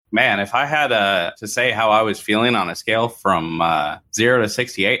Man, if I had to say how I was feeling on a scale from 0 to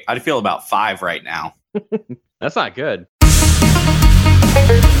 68, I'd feel about 5 right now. That's not good.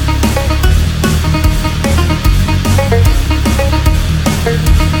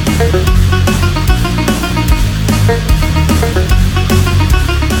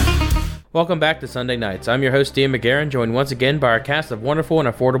 Welcome back to Sunday Nights. I'm your host, Ian McGarren, joined once again by our cast of wonderful and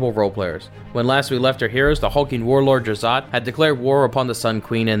affordable roleplayers. When last we left our heroes, the hulking warlord Drazat had declared war upon the Sun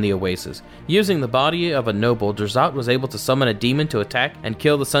Queen and the Oasis. Using the body of a noble, Drazat was able to summon a demon to attack and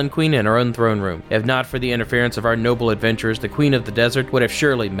kill the Sun Queen in her own throne room. If not for the interference of our noble adventurers, the Queen of the Desert would have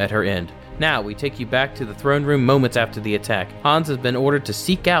surely met her end. Now, we take you back to the throne room moments after the attack. Hans has been ordered to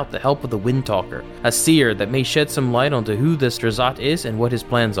seek out the help of the Windtalker, a seer that may shed some light onto who this Drazat is and what his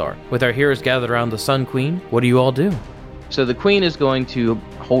plans are. With our heroes gathered around the Sun Queen, what do you all do? So the Queen is going to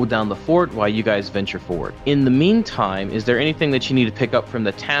hold down the fort while you guys venture forward. In the meantime, is there anything that you need to pick up from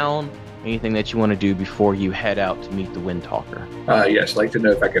the town? Anything that you want to do before you head out to meet the Windtalker? Yes, I'd like to know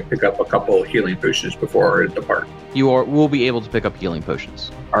if I can pick up a couple healing potions before I depart. You will be able to pick up healing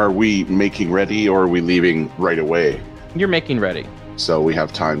potions. Are we making ready or are we leaving right away? You're making ready. So we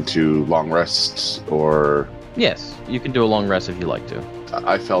have time to long rest or... Yes, you can do a long rest if you like to.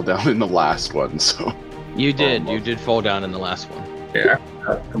 I fell down in the last one, so... You did fall down in the last one. Yeah,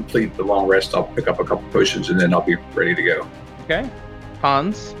 complete the long rest. I'll pick up a couple potions and then I'll be ready to go. Okay.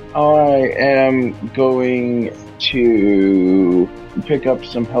 Hans? I am going to pick up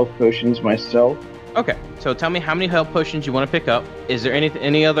some health potions myself. Okay, so tell me how many health potions you want to pick up. Is there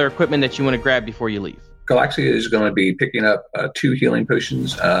any other equipment that you want to grab before you leave? Galaxia is going to be picking up 2 healing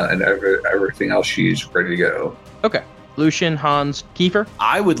potions and everything else she's ready to go. Okay. Lucian, Hans, Kiefer?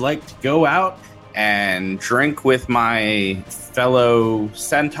 I would like to go out and drink with my fellow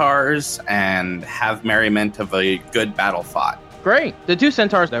centaurs and have merriment of a good battle fought. Great. The 2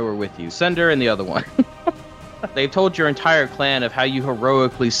 centaurs that were with you, Cinder and the other one. They've told your entire clan of how you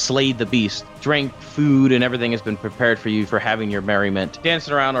heroically slayed the beast. Drink, food, and everything has been prepared for you for having your merriment.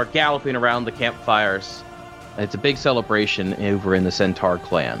 Dancing around or galloping around the campfires. It's a big celebration over in the Centaur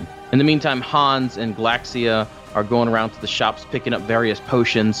clan. In the meantime, Hans and Galaxia are going around to the shops picking up various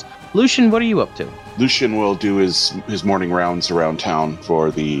potions. Lucian, what are you up to? Lucian will do his morning rounds around town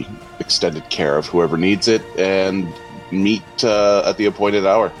for the extended care of whoever needs it and meet at the appointed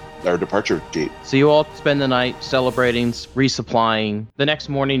hour, our departure gate. So you all spend the night celebrating, resupplying. The next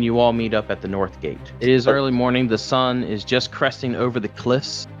morning, you all meet up at the North Gate. It is early morning. The sun is just cresting over the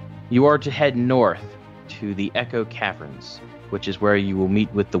cliffs. You are to head north to the Echo Caverns, which is where you will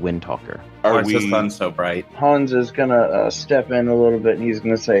meet with the Windtalker. Why is the sun so bright? Hans is going to step in a little bit and he's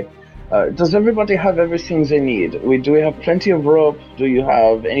going to say, does everybody have everything they need? Do we have plenty of rope? Do you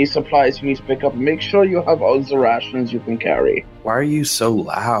have any supplies you need to pick up? Make sure you have all the rations you can carry. Why are you so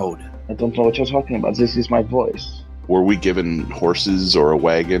loud? I don't know what you're talking about. This is my voice. Were we given horses or a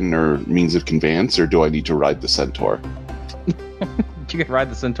wagon or means of conveyance, or do I need to ride the centaur? You can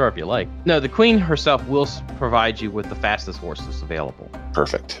ride the centaur if you like. No, the queen herself will provide you with the fastest horses available.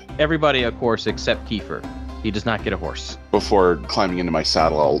 Perfect. Everybody, of course, except Kiefer. He does not get a horse. Before climbing into my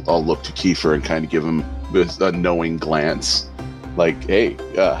saddle, I'll look to Kiefer and kind of give him a knowing glance. Like, hey,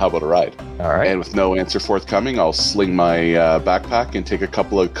 how about a ride? All right. And with no answer forthcoming, I'll sling my backpack and take a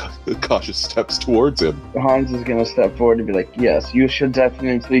couple of cautious steps towards him. Hans is going to step forward and be like, yes, you should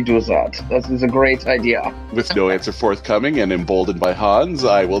definitely do that. That is a great idea. With no answer forthcoming and emboldened by Hans,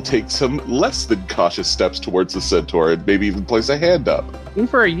 I will take some less than cautious steps towards the centaur and maybe even place a hand up.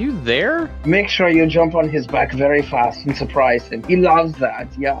 Kiefer, are you there? Make sure you jump on his back very fast and surprise him. He loves that,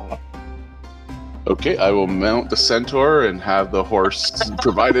 yeah. Okay, I will mount the centaur and have the horse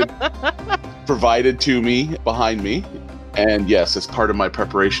provided to me behind me. And yes, as part of my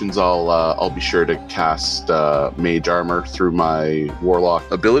preparations, I'll be sure to cast mage armor through my warlock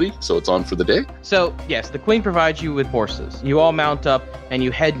ability, so it's on for the day. So yes, the queen provides you with horses. You all mount up and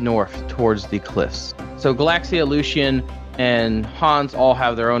you head north towards the cliffs. So Galaxia, Lucian, and Hans all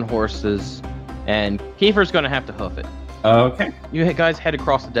have their own horses, and Kiefer's going to have to hoof it. Okay. You guys head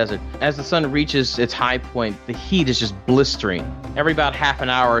across the desert. As the sun reaches its high point, the heat is just blistering. Every about half an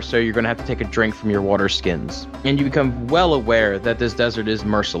hour or so, you're going to have to take a drink from your water skins. And you become well aware that this desert is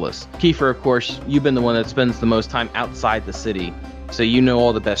merciless. Kiefer, of course, you've been the one that spends the most time outside the city, so you know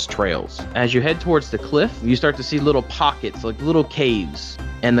all the best trails. As you head towards the cliff, you start to see little pockets, like little caves.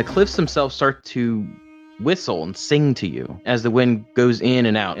 And the cliffs themselves start to whistle and sing to you as the wind goes in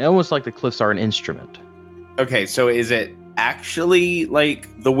and out. Almost like the cliffs are an instrument. Okay, so is it actually like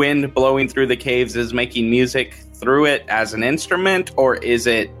the wind blowing through the caves is making music through it as an instrument, or is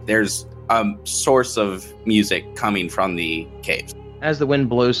it there's a source of music coming from the caves? As the wind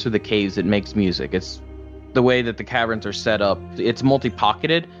blows through the caves, it makes music. It's the way that the caverns are set up. It's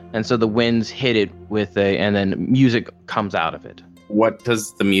multi-pocketed, and so the winds hit it and then music comes out of it. What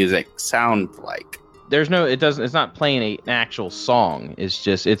does the music sound like? It's not playing an actual song.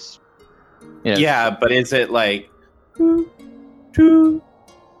 Yeah, but is it like doo, doo,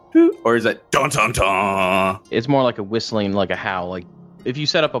 doo, or is it dun dun dun? It's more like a whistling, like a howl. Like if you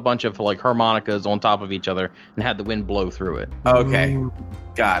set up a bunch of like harmonicas on top of each other and had the wind blow through it. Okay,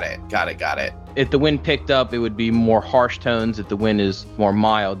 got it. If the wind picked up, it would be more harsh tones. If the wind is more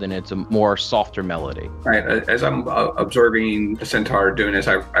mild, then it's a more softer melody. Right. As I'm observing the centaur doing this,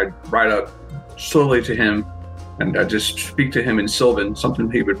 I ride up slowly to him and I just speak to him in Sylvan,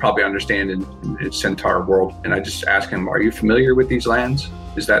 something he would probably understand in his centaur world. And I just ask him, are you familiar with these lands?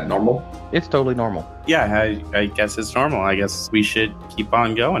 Is that normal? It's totally normal. Yeah, I guess it's normal. I guess we should keep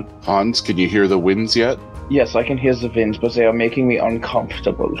on going. Hans, can you hear the winds yet? Yes, I can hear the winds, but they are making me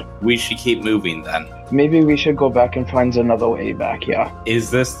uncomfortable. We should keep moving then. Maybe we should go back and find another way back, yeah.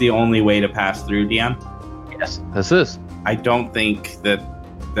 Is this the only way to pass through, Dion? Yes, this is. I don't think that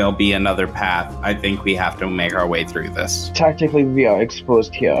there'll be another path. I think we have to make our way through this. Tactically, we are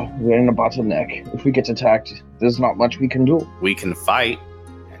exposed here. We're in a bottleneck. If we get attacked, there's not much we can do. We can fight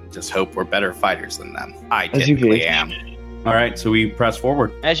and just hope we're better fighters than them. I As you typically wish. am. All right, so we press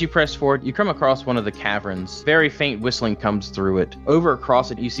forward. As you press forward, you come across one of the caverns. Very faint whistling comes through it. Over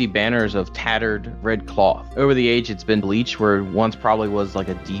across it, you see banners of tattered red cloth. Over the age, it's been bleached, where it once probably was like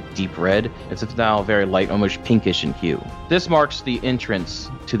a deep, deep red. It's now very light, almost pinkish in hue. This marks the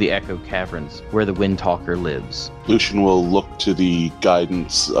entrance to the Echo Caverns, where the Wind Talker lives. Lucian will look to the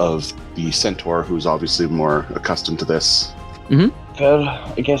guidance of the centaur, who's obviously more accustomed to this. Well,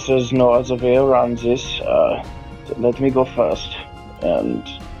 I guess there's no other way around this. Let me go first and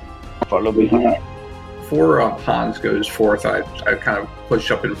follow behind. Before Hans goes forth, I kind of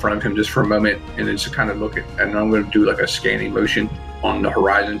push up in front of him just for a moment and then just kind of look at, and I'm going to do like a scanning motion on the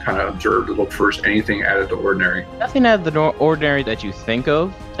horizon, kind of observe to look for anything out of the ordinary. Nothing out of the ordinary that you think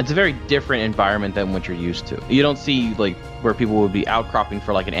of. It's a very different environment than what you're used to. You don't see like where people would be outcropping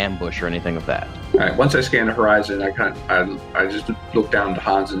for like an ambush or anything of that. All right, once I scan the horizon, I just look down to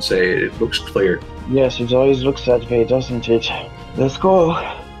Hans and say, it looks clear. Yes, it always looks that way, doesn't it? Let's go.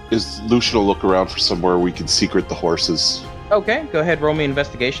 Lucian will look around for somewhere we can secret the horses. Okay, go ahead, roll me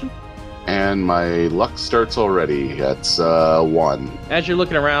investigation. And my luck starts already. That's 1. As you're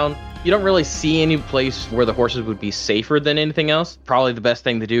looking around, you don't really see any place where the horses would be safer than anything else. Probably the best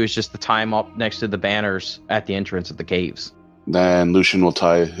thing to do is just to tie them up next to the banners at the entrance of the caves. Then Lucian will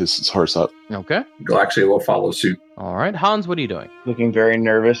tie his horse up. Okay. Galaxia will follow suit. All right. Hans, what are you doing? Looking very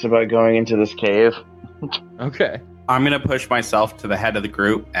nervous about going into this cave. Okay. I'm going to push myself to the head of the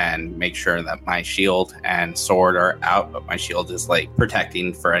group and make sure that my shield and sword are out, but my shield is like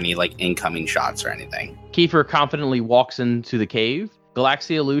protecting for any like incoming shots or anything. Kiefer confidently walks into the cave.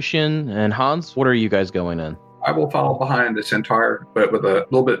 Galaxia, Lucian, and Hans, what are you guys going in? I will follow behind the centaur, but with a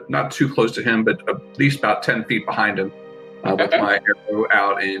little bit, not too close to him, but at least about 10 feet behind him. With my arrow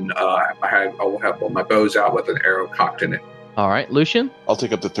out and I will have my bows out with an arrow cocked in it. All right, Lucian? I'll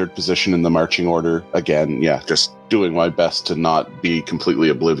take up the 3rd position in the marching order. Again, yeah, just doing my best to not be completely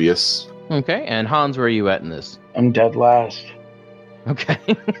oblivious. Okay, and Hans, where are you at in this? I'm dead last. Okay.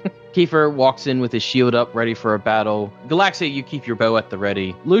 Kiefer walks in with his shield up, ready for a battle. Galaxia, you keep your bow at the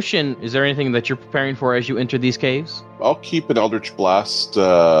ready. Lucian, is there anything that you're preparing for as you enter these caves? I'll keep an Eldritch Blast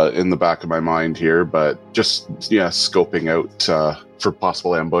in the back of my mind here, but just, scoping out for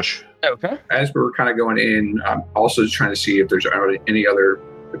possible ambush. Okay. As we're kind of going in, I'm also trying to see if there's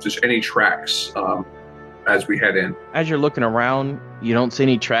any tracks as we head in. As you're looking around, you don't see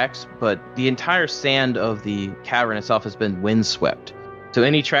any tracks, but the entire sand of the cavern itself has been windswept. So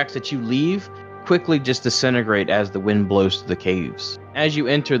any tracks that you leave quickly just disintegrate as the wind blows through the caves. As you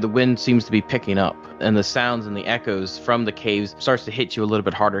enter, the wind seems to be picking up, and the sounds and the echoes from the caves starts to hit you a little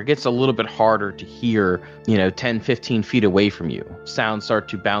bit harder. It gets a little bit harder to hear, 10, 15 feet away from you. Sounds start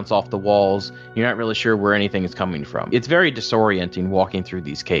to bounce off the walls. You're not really sure where anything is coming from. It's very disorienting walking through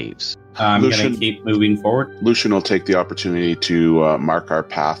these caves. I'm going to keep moving forward. Lucian will take the opportunity to mark our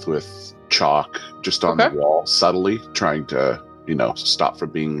path with chalk just on the wall, subtly, trying to, stop from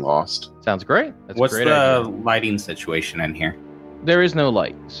being lost. Sounds great. That's What's a great the idea. lighting situation in here? There is no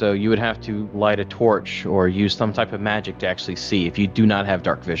light, so you would have to light a torch or use some type of magic to actually see if you do not have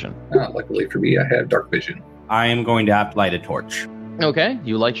dark vision. Luckily for me, I have dark vision. I am going to have to light a torch. Okay,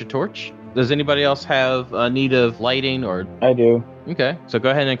 you light your torch. Does anybody else have a need of lighting or... I do. Okay, so go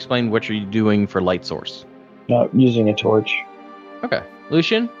ahead and explain what you're doing for light source. Not using a torch. Okay.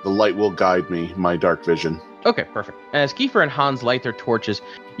 Lucian? The light will guide me, my dark vision. Okay, perfect. As Kiefer and Hans light their torches,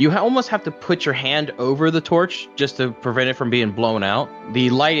 you almost have to put your hand over the torch just to prevent it from being blown out.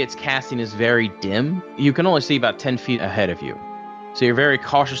 The light it's casting is very dim. You can only see about 10 feet ahead of you. So you're very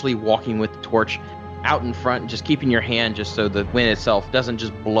cautiously walking with the torch out in front, just keeping your hand just so the wind itself doesn't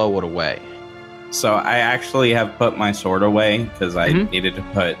just blow it away. So I actually have put my sword away because I needed to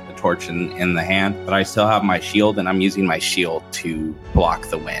put the torch in the hand, but I still have my shield, and I'm using my shield to block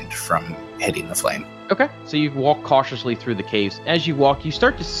the wind from hitting the flame. Okay, so you walk cautiously through the caves. As you walk, you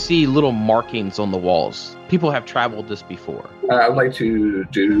start to see little markings on the walls. People have traveled this before. I'd like to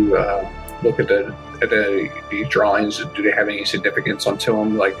look at the drawings. Do they have any significance onto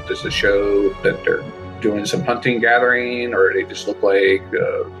them? Like, does it show that they're doing some hunting gathering, or do they just look like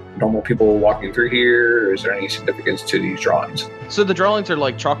normal people walking through here? Or is there any significance to these drawings? So the drawings are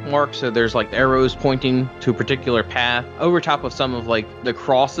like chalk marks, so there's like arrows pointing to a particular path. Over top of some of like the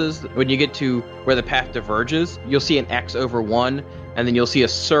crosses, when you get to where the path diverges, you'll see an X over one, and then you'll see a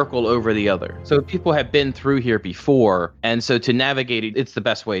circle over the other. So people have been through here before, and so to navigate it, it's the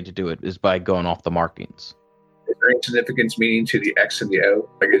best way to do it is by going off the markings. Is there any significance meaning to the X and the O?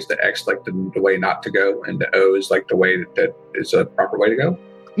 Like, is the X like the way not to go, and the O is like the way that is a proper way to go?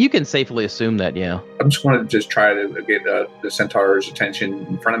 You can safely assume that, yeah. I'm just going to just try to get the centaur's attention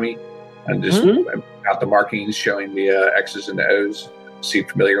in front of me, and just out the markings showing the X's and the O's. Is he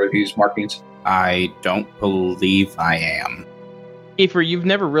familiar with these markings? I don't believe I am. Kiefer, you've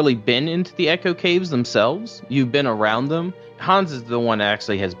never really been into the Echo Caves themselves. You've been around them. Hans is the one that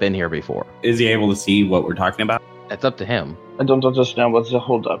actually has been here before. Is he able to see what we're talking about? That's up to him. I don't understand what's the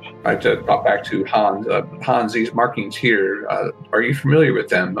holdup. I brought back to Hans. Hans, these markings here, are you familiar with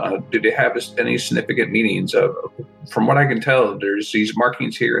them? Do they have any significant meanings? From what I can tell, there's these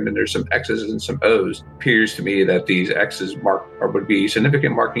markings here, and then there's some X's and some O's. Appears to me that these X's would be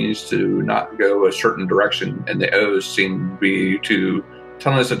significant markings to not go a certain direction, and the O's seem to be to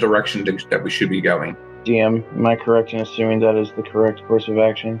tell us the direction that we should be going. DM, am I correct in assuming that is the correct course of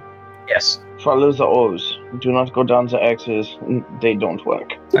action? Yes. Follow the O's. Do not go down the X's. They don't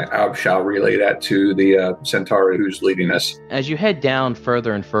work. I shall relay that to the centaur who's leading us. As you head down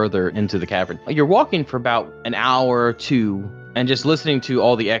further and further into the cavern, you're walking for about an hour or two and just listening to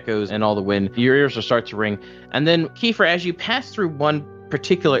all the echoes and all the wind. Your ears will start to ring. And then, Kiefer, as you pass through one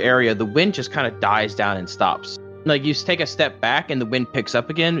particular area, the wind just kind of dies down and stops. Like, you take a step back and the wind picks up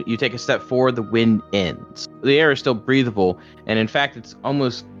again. You take a step forward, the wind ends. The air is still breathable. And in fact,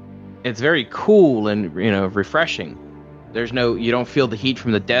 it's very cool and, refreshing. You don't feel the heat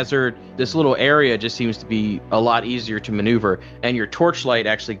from the desert. This little area just seems to be a lot easier to maneuver, and your torchlight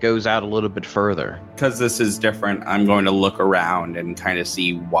actually goes out a little bit further. Because this is different, I'm going to look around and kind of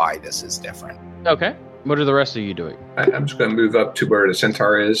see why this is different. Okay. What are the rest of you doing? I'm just going to move up to where the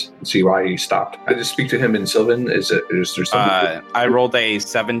centaur is and see why he stopped. I just speak to him in Sylvan. Is there something? I rolled a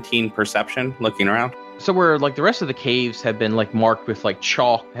 17 perception looking around. So where like the rest of the caves have been like marked with like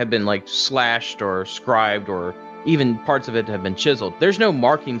chalk, have been like slashed or scribed, or even parts of it have been chiseled. There's no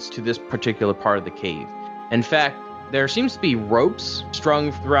markings to this particular part of the cave. In fact, there seems to be ropes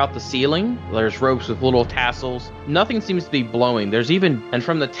strung throughout the ceiling. There's ropes with little tassels. Nothing seems to be blowing. And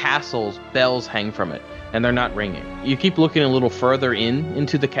from the tassels, bells hang from it, and they're not ringing. You keep looking a little further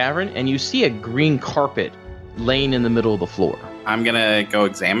into the cavern, and you see a green carpet laying in the middle of the floor. I'm gonna go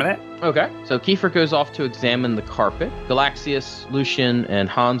examine it. Okay. So Kiefer goes off to examine the carpet. Galaxius, Lucian, and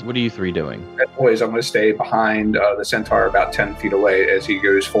Hans, what are you three doing? As always, I'm going to stay behind the centaur about 10 feet away as he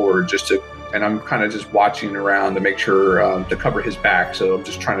goes forward, and I'm kind of just watching around to make sure to cover his back. So I'm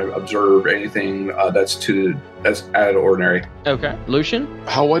just trying to observe anything that's out of the ordinary. Okay. Lucian?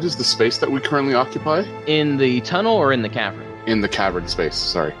 How wide is the space that we currently occupy? In the tunnel or in the cavern? In the cavern space,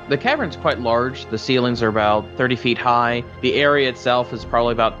 sorry. The cavern's quite large. The ceilings are about 30 feet high. The area itself is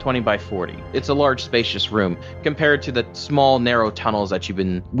probably about 20 by 40. It's a large, spacious room compared to the small, narrow tunnels that you've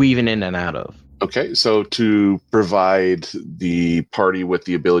been weaving in and out of. Okay, so to provide the party with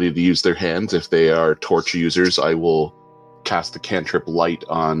the ability to use their hands, if they are torch users, I will cast a cantrip light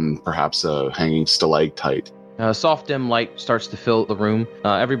on perhaps a hanging stalactite. Soft dim light starts to fill the room.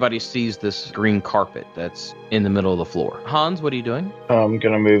 Everybody sees this green carpet that's in the middle of the floor. Hans, what are you doing? I'm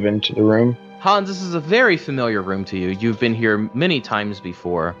going to move into the room. Hans, this is a very familiar room to you. You've been here many times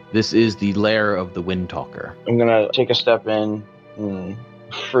before. This is the lair of the Windtalker. I'm going to take a step in and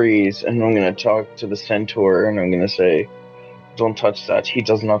freeze, and I'm going to talk to the centaur, and I'm going to say, "Don't touch that. He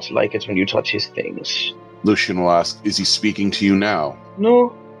does not like it when you touch his things." Lucian will ask, is he speaking to you now?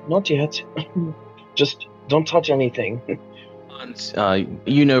 No, not yet. Just don't touch anything. Hans,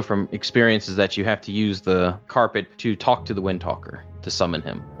 you know from experiences that you have to use the carpet to talk to the Windtalker. to summon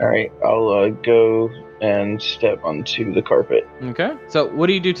him. All right, I'll go and step onto the carpet. Okay. So what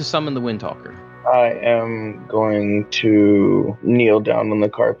do you do to summon the Windtalker? I am going to kneel down on the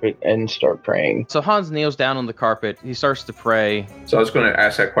carpet and start praying. So Hans kneels down on the carpet. He starts to pray. So I was going to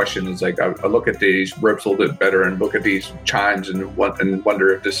ask that question. It's like I look at these ropes a little bit better and look at these chimes and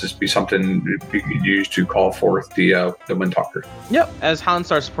wonder if this is be something we could use to call forth the Windtalker. Yep. As Hans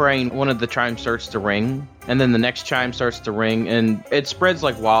starts praying, one of the chimes starts to ring, and then the next chime starts to ring, and it spreads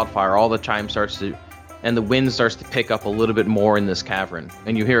like wildfire. All the chimes starts to, and the wind starts to pick up a little bit more in this cavern,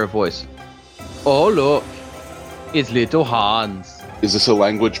 and you hear a voice. Oh, look. It's little Hans. Is this a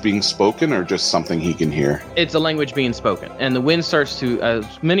language being spoken or just something he can hear? It's a language being spoken. And the wind starts to,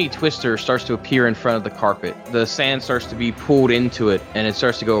 as many twisters starts to appear in front of the carpet. The sand starts to be pulled into it, and it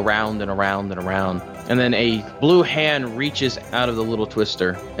starts to go around and around and around. And then a blue hand reaches out of the little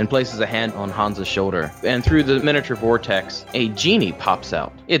twister and places a hand on Hans's shoulder. And through the miniature vortex, a genie pops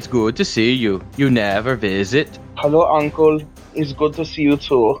out. It's good to see you. You never visit. Hello, Uncle. It's good to see you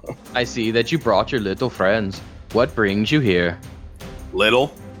too. I see that you brought your little friends. What brings you here?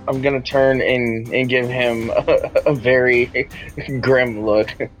 Little? I'm gonna turn and give him a very grim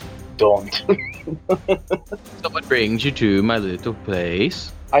look. Don't. So what brings you to my little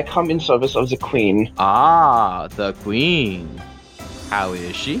place? I come in service of the Queen. Ah, the Queen. How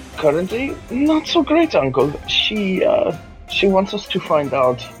is she? Currently, not so great, Uncle. She wants us to find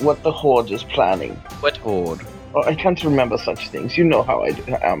out what the Horde is planning. What horde? Oh, I can't remember such things. You know how I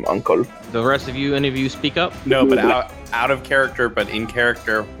am, Uncle. The rest of you, any of you speak up? No, but out of character, but in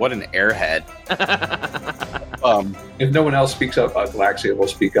character, what an airhead. If no one else speaks up, Galaxia will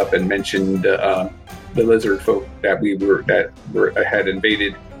speak up and mention the lizard folk that had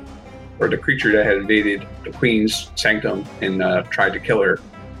invaded, or the creature that had invaded the Queen's sanctum and tried to kill her,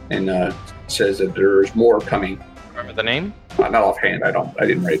 and says that there's more coming. Remember the name? Not offhand. I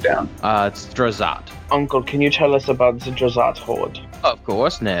didn't write it down. It's Drazat. Uncle, can you tell us about the Drazat Horde? Of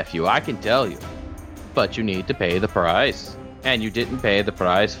course, nephew, I can tell you. But you need to pay the price. And you didn't pay the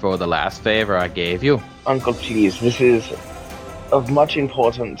price for the last favor I gave you. Uncle, please, this is of much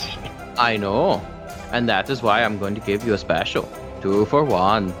importance. I know. And that is why I'm going to give you a special. 2 for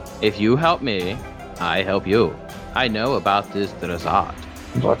 1. If you help me, I help you. I know about this Drazat.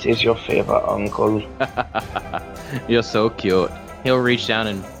 What is your favor, Uncle? You're so cute. He'll reach down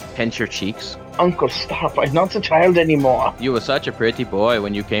and pinch your cheeks. Uncle, stop. I'm not a child anymore. You were such a pretty boy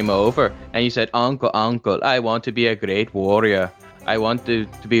when you came over, and you said, Uncle, I want to be a great warrior. I want to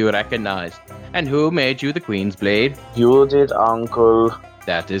be recognized. And who made you the Queen's Blade? You did, Uncle.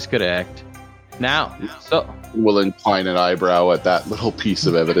 That is correct. Now, so... We'll incline an eyebrow at that little piece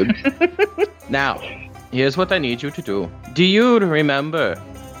of evidence. Now, here's what I need you to do. Do you remember,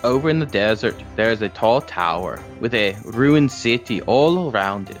 over in the desert, there's a tall tower with a ruined city all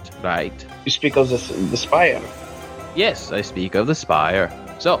around it, right? You speak of the spire? Yes, I speak of the spire.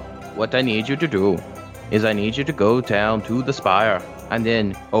 So, what I need you to do is I need you to go down to the spire and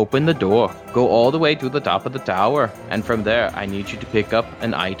then open the door. Go all the way to the top of the tower, and from there, I need you to pick up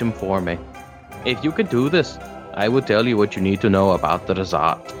an item for me. If you can do this, I will tell you what you need to know about the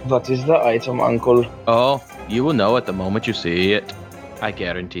Drazat. What is the item, Uncle? Oh, you will know it the moment you see it. I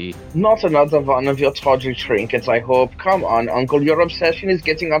guarantee. Not another one of your tawdry trinkets, I hope. Come on, Uncle, your obsession is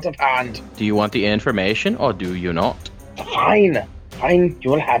getting out of hand. Do you want the information, or do you not? Fine, you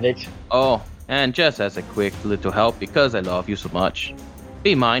will have it. Oh, and just as a quick little help, because I love you so much,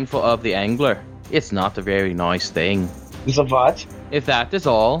 be mindful of the angler. It's not a very nice thing. The what? If that is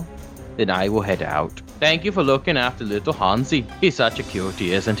all, then I will head out. Thank you for looking after little Hansi. He's such a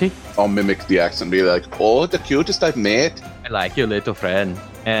cutie, isn't he? I'll mimic the accent and be like, oh, the cutest I've met. I like your little friend.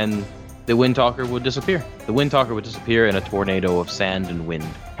 And the Windtalker would disappear. The Windtalker would disappear in a tornado of sand and wind.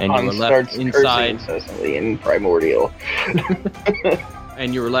 And you were left inside. In Primordial.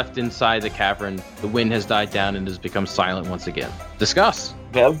 And you were left inside the cavern. The wind has died down and has become silent once again. Discuss.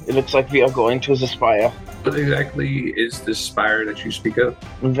 Well, it looks like we are going to the spire. What exactly is this spire that you speak of?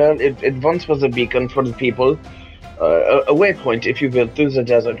 Well, it once was a beacon for the people. A waypoint, if you will, through the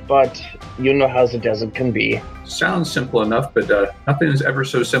desert. But you know how the desert can be. Sounds simple enough, but nothing is ever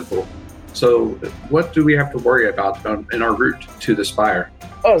so simple. So what do we have to worry about in our route to the spire?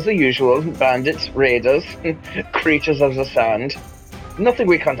 Oh, the usual. Bandits, raiders, creatures of the sand. Nothing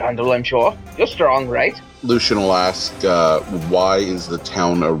we can't handle, I'm sure. You're strong, right? Lucian will ask, why is the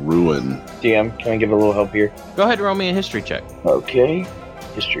town a ruin? DM, can I give a little help here? Go ahead and roll me a history check. Okay.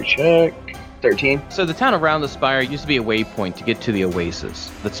 History check. 13. So the town around the spire used to be a waypoint to get to the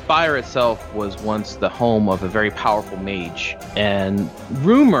oasis. The spire itself was once the home of a very powerful mage, and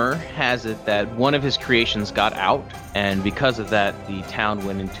rumor has it that one of his creations got out, and because of that, the town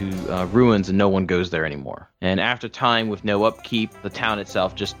went into ruins and no one goes there anymore. And after time with no upkeep, the town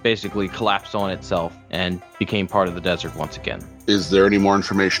itself just basically collapsed on itself and became part of the desert once again. Is there any more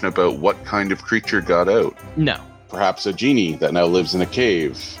information about what kind of creature got out? No. Perhaps a genie that now lives in a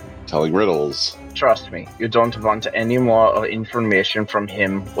cave, telling riddles. Trust me, you don't want any more information from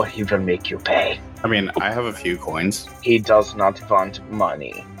him or he will make you pay. I mean, I have a few coins. He does not want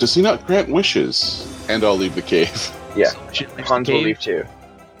money. Does he not grant wishes? And I'll leave the cave. Yeah, She leaves the Hans will cave. leave too.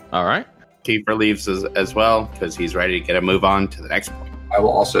 All right. Kiefer leaves as well because he's ready to get a move on to the next point. I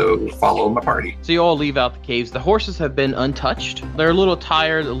will also follow my party. So you all leave out the caves. The horses have been untouched. They're a little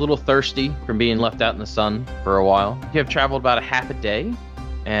tired, a little thirsty from being left out in the sun for a while. You have traveled about a half a day,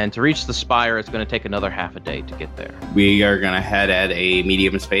 and to reach the spire, it's going to take another half a day to get there. We are going to head at a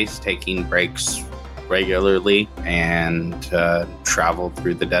medium pace, taking breaks regularly, and travel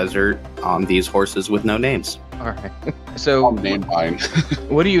through the desert on these horses with no names. All right. I'll So name mine.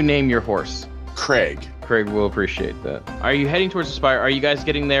 what do you name your horse? Craig. Craig will appreciate that. Are you heading towards the spire? Are you guys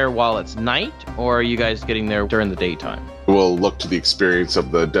getting there while it's night, or are you guys getting there during the daytime? We'll look to the experience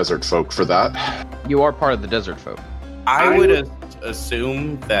of the desert folk for that. You are part of the desert folk. I would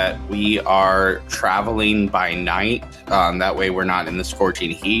assume that we are traveling by night. That way we're not in the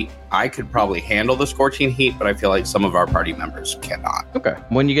scorching heat. I could probably handle the scorching heat, but I feel like some of our party members cannot. Okay.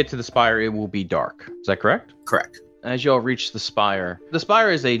 When you get to the spire, it will be dark. Is that correct? Correct. As you all reach the spire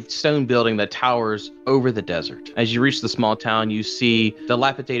is a stone building that towers over the desert. As you reach the small town, you see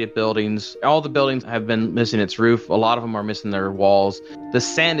dilapidated buildings. All the buildings have been missing its roof. A lot of them are missing their walls. The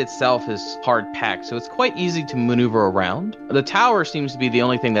sand itself is hard packed, so it's quite easy to maneuver around. The tower seems to be the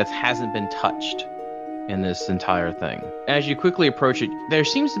only thing that hasn't been touched in this entire thing. As you quickly approach it, there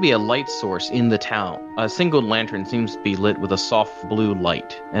seems to be a light source in the town. A single lantern seems to be lit with a soft blue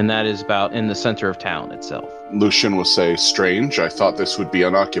light, and that is about in the center of town itself. Lucian will say, strange, I thought this would be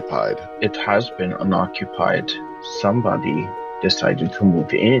unoccupied. It has been unoccupied. Somebody decided to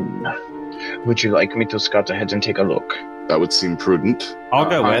move in. Would you like me to scout ahead and take a look? That would seem prudent. I'll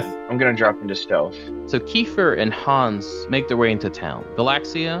go with. I'm gonna drop into stealth. So Kiefer and Hans make their way into town.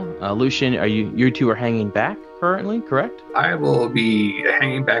 Galaxia, Lucian, you two are hanging back currently, correct? I will be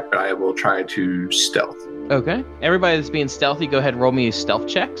hanging back, but I will try to stealth. Okay. Everybody that's being stealthy, go ahead and roll me stealth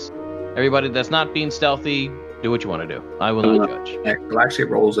checks. Everybody that's not being stealthy, do what you want to do. I will not judge. Yeah, Galaxia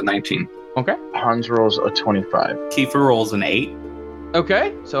rolls a 19. Okay. Hans rolls a 25. Kiefer rolls an 8.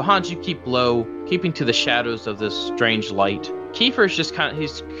 Okay. So Hans, you keep low, keeping to the shadows of this strange light. Kiefer's just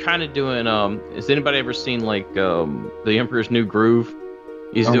he's kind of doing, has anybody ever seen like The Emperor's New Groove?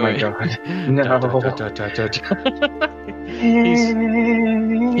 He's Oh doing. my god. No.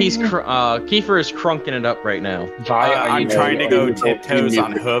 Kiefer is crunking it up right now. I'm trying to go tiptoes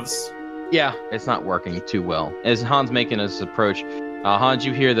on hooves. Yeah, it's not working too well. As Hans making his approach, Hans,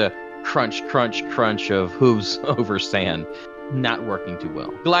 you hear the crunch, crunch, crunch of hooves over sand. Not working too well.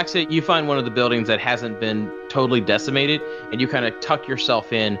 Galaxia, you find one of the buildings that hasn't been totally decimated, and you kind of tuck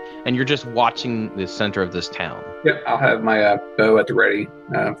yourself in, and you're just watching the center of this town. Yep, I'll have my bow at the ready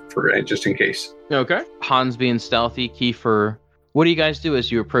for just in case. Okay. Hans being stealthy, Kiefer. What do you guys do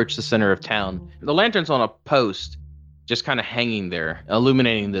as you approach the center of town? The lantern's on a post, just kind of hanging there,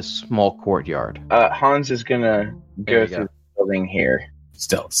 illuminating this small courtyard. Hans is gonna There go you through go. the building here.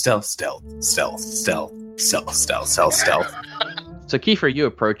 Stealth. So Kiefer, you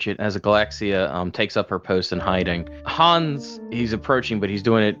approach it as Galaxia takes up her post and hiding. Hans, he's approaching, but he's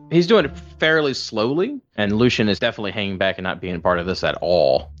doing it fairly slowly. And Lucian is definitely hanging back and not being a part of this at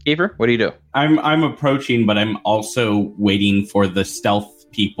all. Kiefer, what do you do? I'm approaching, but I'm also waiting for the stealth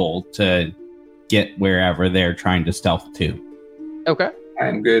people to get wherever they're trying to stealth to. Okay.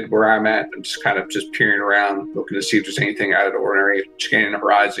 I'm good where I'm at. I'm just kind of just peering around, looking to see if there's anything out of the ordinary, scanning the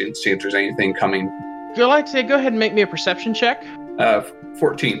horizon, see if there's anything coming. Galaxia, go ahead and make me a perception check.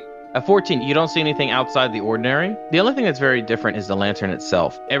 14. A 14, you don't see anything outside the ordinary. The only thing that's very different is the lantern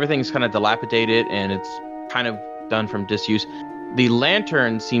itself. Everything's kind of dilapidated and it's kind of done from disuse. The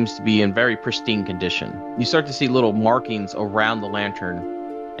lantern seems to be in very pristine condition. You start to see little markings around the lantern,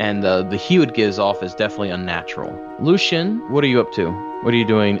 and the hue it gives off is definitely unnatural. Lucian, what are you up to? What are you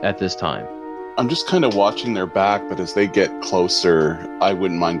doing at this time? I'm just kind of watching their back, but as they get closer, I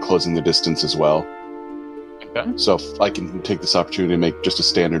wouldn't mind closing the distance as well. Okay. So if I can take this opportunity to make just a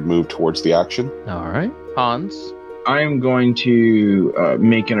standard move towards the action. All right. Hans. I'm going to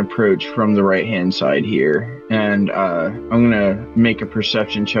make an approach from the right-hand side here And I'm gonna make a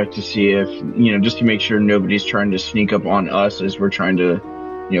perception check to see if, just to make sure nobody's trying to sneak up on us as we're trying to,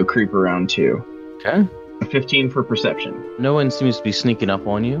 creep around too. Okay. A 15 for perception. No one seems to be sneaking up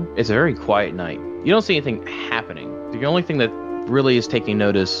on you. It's a very quiet night. You don't see anything happening. The only thing that really is taking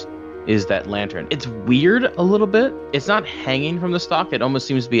notice is that lantern. It's weird a little bit. It's not hanging from the stalk. It almost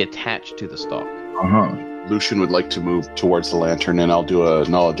seems to be attached to the stalk. Lucian would like to move towards the lantern, and I'll do a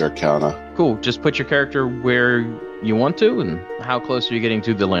knowledge arcana. Cool. Just put your character where you want to, and how close are you getting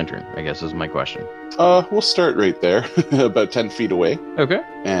to the lantern, I guess is my question. We'll start right there, about 10 feet away. Okay.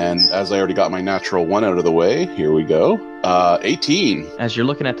 And as I already got my natural 1 out of the way, here we go. 18. As you're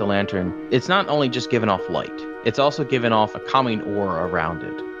looking at the lantern, it's not only just giving off light, it's also giving off a calming aura around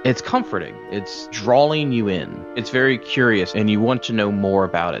it. It's comforting. It's drawing you in. It's very curious, and you want to know more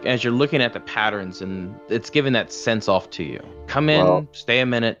about it. As you're looking at the patterns, and it's giving that sense off to you. Come in, stay a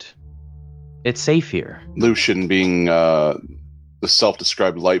minute. It's safe here. Lucian being the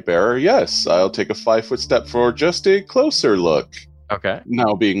self-described light bearer, yes, I'll take a 5-foot step for just a closer look. Okay.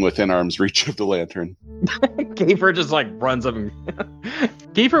 Now being within arm's reach of the lantern. Kiefer just runs up and...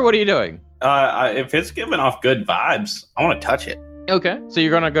 Kiefer, what are you doing? If it's giving off good vibes, I want to touch it. Okay, so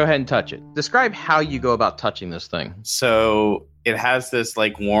you're going to go ahead and touch it. Describe how you go about touching this thing. So it has this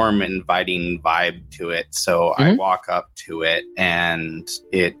warm, inviting vibe to it. So I walk up to it, and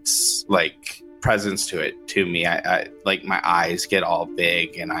it's presence to me. I my eyes get all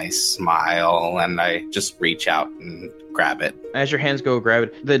big, and I smile, and I just reach out and grab it. As your hands go grab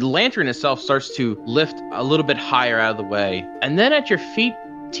it, the lantern itself starts to lift a little bit higher out of the way, and then at your feet,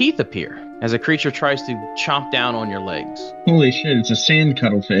 teeth appear as a creature tries to chomp down on your legs. Holy shit, it's a sand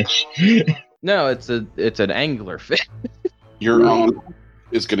cuttlefish. No, it's an anglerfish. Your uncle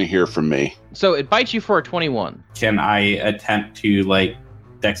is going to hear from me. So it bites you for a 21. Can I attempt to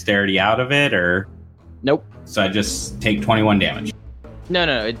dexterity out of it, or? Nope. So I just take 21 damage.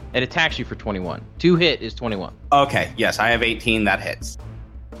 No, it attacks you for 21. 2 hit is 21. Okay, yes, I have 18, that hits.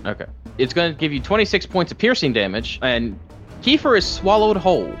 Okay. It's going to give you 26 points of piercing damage, and Kiefer is swallowed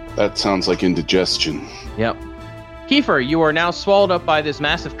whole. That sounds like indigestion. Yep. Kiefer, you are now swallowed up by this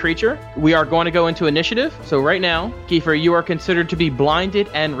massive creature. We are going to go into initiative. So right now, Kiefer, you are considered to be blinded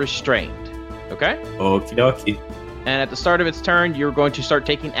and restrained. Okay? Okie dokie. And at the start of its turn, you're going to start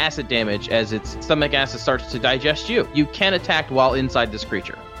taking acid damage as its stomach acid starts to digest you. You can attack while inside this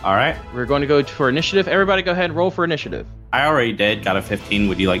creature. All right. We're going to go for initiative. Everybody go ahead and roll for initiative. I already did. Got a 15.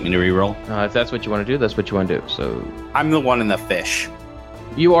 Would you like me to reroll? If that's what you want to do, that's what you want to do. So I'm the one in the fish.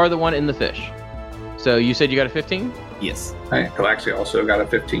 You are the one in the fish. So you said you got a 15? Yes. Galaxy also got a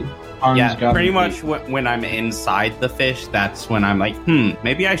 15. Yeah, pretty much when I'm inside the fish, that's when I'm like,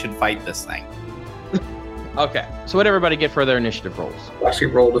 maybe I should fight this thing. Okay. So what everybody get for their initiative rolls? Galaxy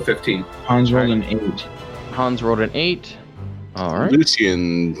rolled a 15. Hans rolled an 8. Hans rolled an 8. All right.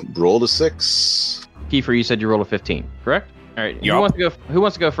 Lucian rolled a 6. Kiefer, you said you rolled a 15, correct? All right. Yep. Who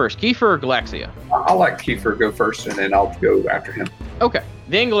wants to go first? Kiefer or Galaxia? I'll let Kiefer go first, and then I'll go after him. Okay.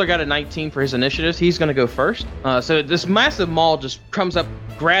 The Angler got a 19 for his initiatives. He's going to go first. So this massive maul just comes up,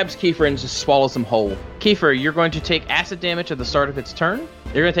 grabs Kiefer, and just swallows him whole. Kiefer, you're going to take acid damage at the start of its turn.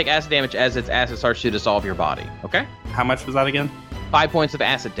 You're going to take acid damage as its acid starts to dissolve your body. Okay? How much was that again? 5 points of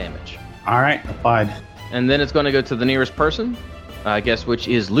acid damage. All right, applied. And then it's going to go to the nearest person, I guess, which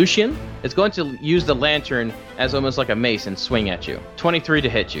is Lucian. It's going to use the lantern as almost like a mace and swing at you. 23 to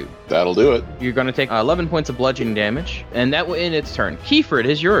hit you. That'll do it. You're going to take 11 points of bludgeoning damage, and that will end its turn. Kiefer, it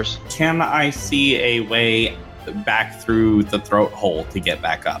is yours. Can I see a way back through the throat hole to get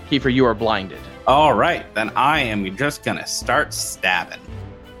back up? Kiefer, you are blinded. All right, then I am just going to start stabbing.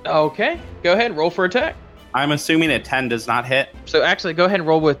 Okay, go ahead, roll for attack. I'm assuming a 10 does not hit. So actually, go ahead and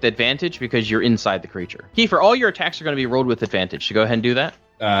roll with advantage because you're inside the creature. Kiefer, all your attacks are going to be rolled with advantage, so go ahead and do that.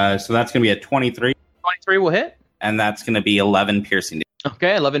 So that's going to be a 23. 23 will hit. And that's going to be 11 piercing damage.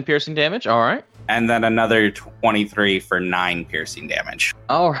 Okay, 11 piercing damage, all right. And then another 23 for 9 piercing damage.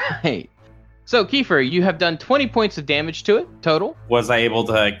 All right. So, Kiefer, you have done 20 points of damage to it, total. Was I able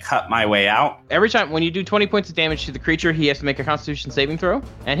to cut my way out? Every time when you do 20 points of damage to the creature, he has to make a Constitution saving throw.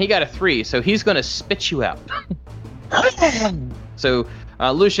 And he got a 3, so he's going to spit you out. So,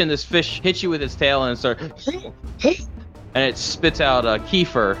 Lucian, this fish hits you with its tail and and it spits out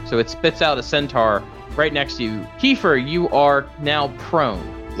Kiefer. So it spits out a centaur right next to you. Kiefer, you are now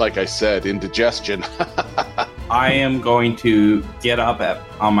prone. Like I said, indigestion. I am going to get up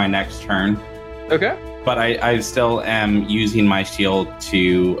on my next turn. Okay. But I still am using my shield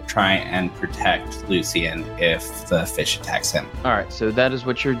to try and protect Lucian if the fish attacks him. All right, so that is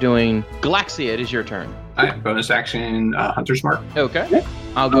what you're doing. Galaxia, it is your turn. All right, bonus action, Hunter's Mark. Okay.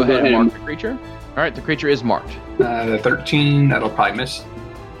 I'll go ahead and mark the creature. All right, the creature is marked. The 13, that'll probably miss.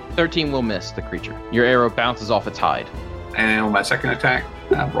 13 will miss the creature. Your arrow bounces off its hide. And on my second attack,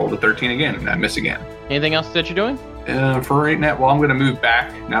 I rolled a 13 again, and I miss again. Anything else that you're doing? For right now, well, I'm going to move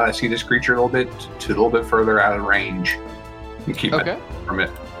back now that I see this creature a little bit further out of range and keep it from it.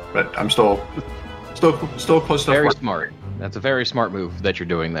 But I'm still close enough. Very smart. That's a very smart move that you're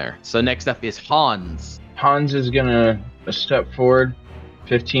doing there. So next up is Hans. Hans is going to step forward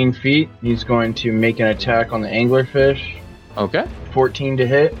 15 feet. He's going to make an attack on the anglerfish. Okay. 14 to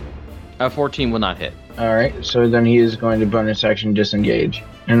hit. 14 will not hit. All right, so then he is going to bonus action disengage.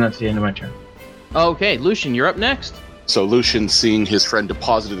 And that's the end of my turn. Okay, Lucian, you're up next. So Lucian, seeing his friend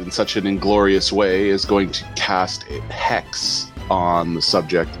deposited in such an inglorious way, is going to cast a Hex on the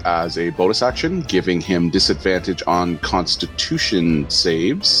subject as a bonus action, giving him disadvantage on Constitution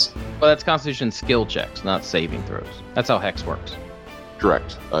saves. Well, that's Constitution skill checks, not saving throws. That's how Hex works.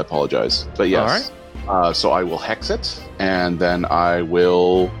 Correct. I apologize. But yes. All right. So I will Hex it, and then I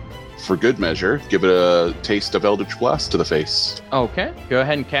will, for good measure, give it a taste of Eldritch Blast to the face. Okay. Go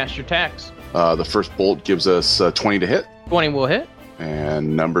ahead and cast your attacks. The first bolt gives us 20 to hit. 20 will hit.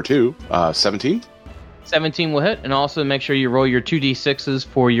 And number 2, 17. 17 will hit, and also make sure you roll your 2d6s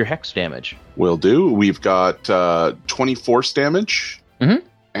for your hex damage. Will do. We've got 20 force damage,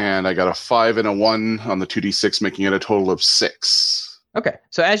 and I got a 5 and a 1 on the 2d6, making it a total of 6. Okay,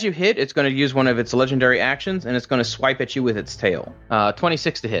 so as you hit, it's going to use one of its legendary actions, and it's going to swipe at you with its tail.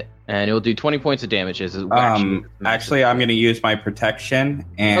 26 to hit, and it will do 20 points of damage as it actually, I'm going to use my protection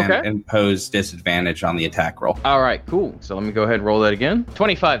and impose disadvantage on the attack roll. All right, cool. So let me go ahead and roll that again.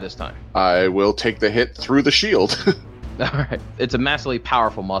 25 this time. I will take the hit through the shield. All right, it's a massively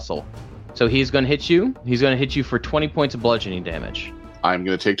powerful muscle. So he's going to hit you. He's going to hit you for 20 points of bludgeoning damage. I'm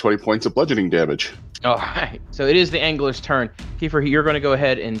going to take 20 points of bludgeoning damage. All right. So it is the angler's turn. Kiefer, you're going to go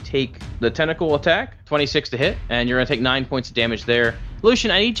ahead and take the tentacle attack, 26 to hit, and you're going to take 9 points of damage there. Lucian,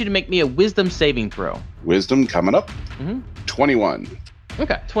 I need you to make me a wisdom saving throw. Wisdom coming up. 21.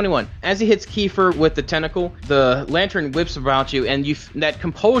 Okay, 21. As he hits Kiefer with the tentacle, the lantern whips about you, and that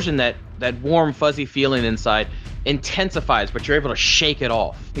compulsion, that warm, fuzzy feeling inside intensifies, but you're able to shake it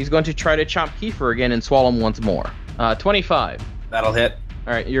off. He's going to try to chomp Kiefer again and swallow him once more. 25. That'll hit.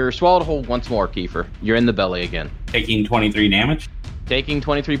 All right, you're swallowed whole once more, Kiefer. You're in the belly again. Taking 23 damage? Taking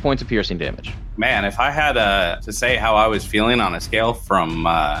 23 points of piercing damage. Man, if I had to say how I was feeling on a scale from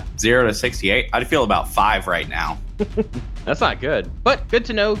 0 to 68, I'd feel about 5 right now. That's not good. But good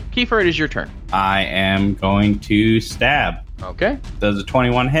to know. Kiefer, it is your turn. I am going to stab. Okay. Does a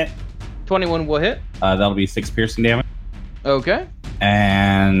 21 hit? 21 will hit. That'll be 6 piercing damage. Okay.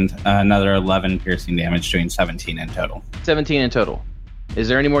 And another 11 piercing damage, doing 17 in total. 17 in total. Is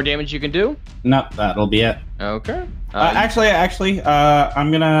there any more damage you can do? Nope, that'll be it. Okay. Actually,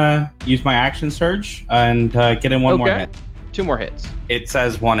 I'm gonna use my action surge and get in one more hit. 2 more hits. It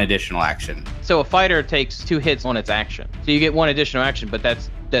says 1 additional action. So a fighter takes 2 hits on its action. So you get 1 additional action, but that's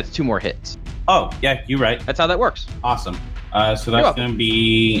 2 more hits. Oh, yeah, you're right. That's how that works. Awesome. So that's going to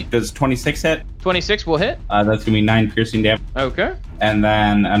be... Does 26 hit? 26 will hit. That's going to be 9 piercing damage. Okay. And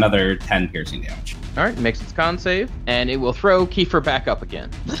then another 10 piercing damage. All right, makes its con save, and it will throw Kiefer back up again.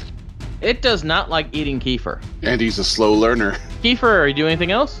 It does not like eating Kiefer. And he's a slow learner. Kiefer, are you doing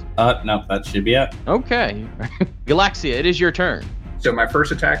anything else? No, that should be it. Okay. Galaxia, it is your turn. So my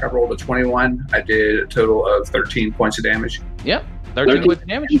first attack, I rolled a 21. I did a total of 13 points of damage. Yep, 13 points of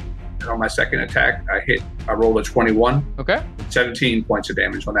damage. And on my second attack, I rolled a 21. Okay. 17 points of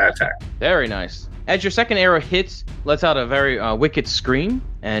damage on that attack. Very nice. As your second arrow hits, lets out a very wicked scream,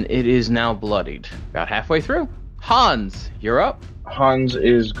 and it is now bloodied. About halfway through. Hans, you're up. Hans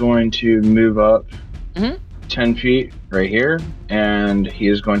is going to move up 10 feet right here, and he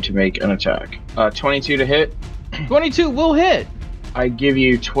is going to make an attack. 22 to hit. 22 will hit. I give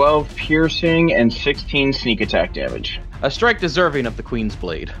you 12 piercing and 16 sneak attack damage. A strike deserving of the Queen's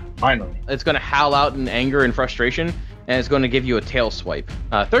Blade. Finally. It's going to howl out in anger and frustration, and it's going to give you a tail swipe.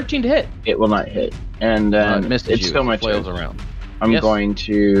 13 to hit. It will not hit. And then it's still my turn. Around. I'm going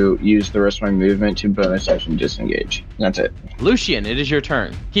to use the rest of my movement to bonus action disengage. That's it. Lucian, it is your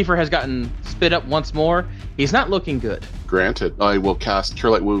turn. Kiefer has gotten spit up once more. He's not looking good. Granted. I will cast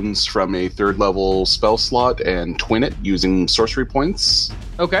Cure Light Wounds from a 3rd level spell slot and twin it using sorcery points.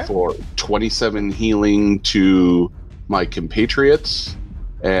 Okay. For 27 healing to my compatriots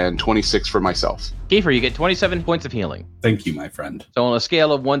and 26 for myself. Kiefer, you get 27 points of healing. Thank you, my friend. So on a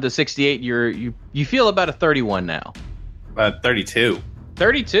scale of 1 to 68, you feel about a 31 now. 32.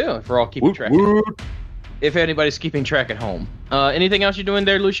 32, if we're all keeping track. If anybody's keeping track at home. Anything else you're doing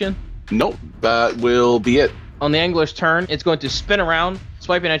there, Lucian? Nope, that will be it. On the angler's turn, it's going to spin around,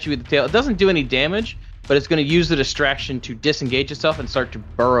 swiping at you with the tail. It doesn't do any damage, but it's going to use the distraction to disengage itself and start to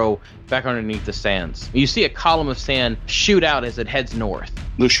burrow back underneath the sands. You see a column of sand shoot out as it heads north.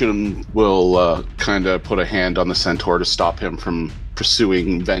 Lucian will kind of put a hand on the centaur to stop him from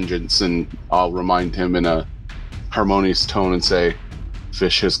pursuing vengeance, and I'll remind him in a harmonious tone and say,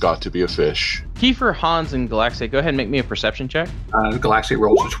 fish has got to be a fish. Kiefer, Hans, and Galaxia, go ahead and make me a perception check. Galaxia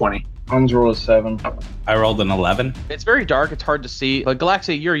rolls a 20. Hans rolled a 7. I rolled an 11. It's very dark, it's hard to see, but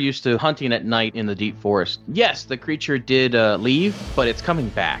Galaxia, you're used to hunting at night in the deep forest. Yes, the creature did leave, but it's coming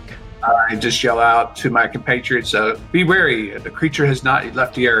back. I just yell out to my compatriots, be wary, the creature has not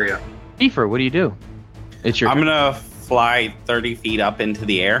left the area. Kiefer, what do you do? It's your I'm going to fly 30 feet up into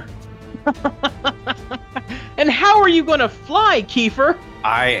the air. And how are you going to fly, Kiefer?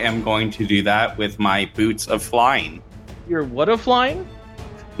 I am going to do that with my boots of flying. Your what of flying?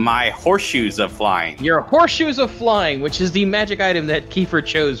 My horseshoes of flying. Your horseshoes of flying, which is the magic item that Kiefer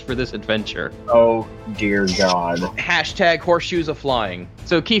chose for this adventure. Oh, dear God. Hashtag horseshoes of flying.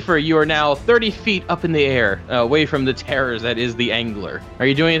 So, Kiefer, you are now 30 feet up in the air, away from the terrors that is the angler. Are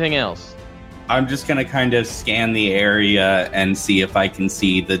you doing anything else? I'm just going to kind of scan the area and see if I can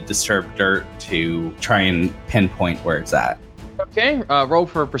see the disturbed dirt to try and pinpoint where it's at. Okay, roll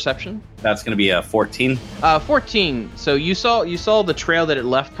for perception. That's going to be a 14. 14. So you saw the trail that it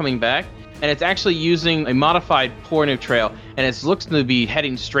left coming back, and it's actually using a modified point of trail, and it looks to be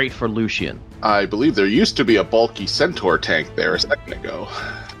heading straight for Lucian. I believe there used to be a bulky centaur tank there a second ago.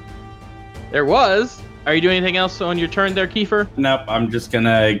 There was. Are you doing anything else on your turn there, Kiefer? Nope, I'm just going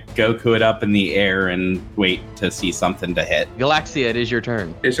to Goku it up in the air and wait to see something to hit. Galaxia, it is your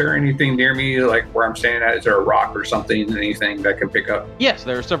turn. Is there anything near me, like where I'm standing at? Is there a rock or something, anything that I can pick up? Yes,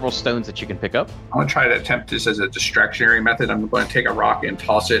 there are several stones that you can pick up. I'm going to try to attempt this as a distractionary method. I'm going to take a rock and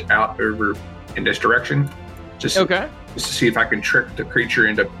toss it out over in this direction. Just to see if I can trick the creature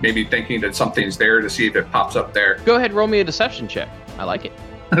into maybe thinking that something's there, to see if it pops up there. Go ahead, roll me a deception check. I like it.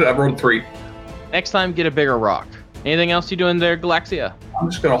 I rolled 3. Next time, get a bigger rock. Anything else you doing there, Galaxia? I'm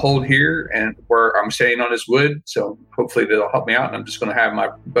just going to hold here and where I'm standing on this wood, so hopefully that'll help me out, and I'm just going to have my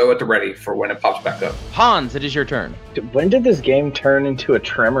bow at the ready for when it pops back up. Hans, it is your turn. When did this game turn into a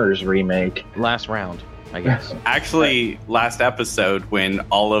Tremors remake? Last round, I guess. Actually, last episode when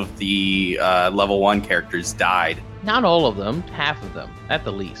all of the level 1 characters died. Not all of them, half of them, at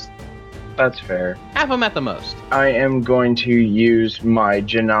the least. That's fair. Half of them at the most. I am going to use my air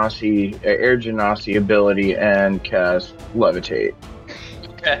genasi ability and cast Levitate.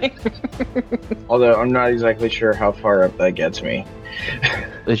 Okay. Although I'm not exactly sure how far up that gets me.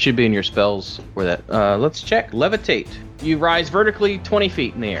 It should be in your spells for that. Let's check. Levitate. You rise vertically 20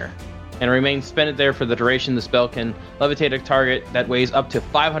 feet in the air and remain suspended there for the duration. The spell can levitate a target that weighs up to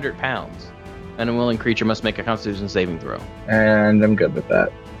 500 pounds. An unwilling creature must make a Constitution saving throw. And I'm good with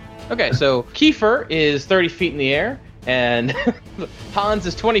that. Okay, so Kiefer is 30 feet in the air, and Hans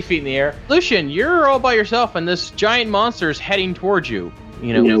is 20 feet in the air. Lucian, you're all by yourself, and this giant monster is heading towards you.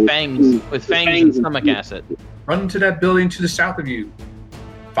 With fangs and stomach acid. Run to that building to the south of you.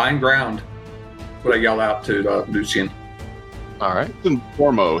 Find ground. That's what I yell out to Lucian. All right. First and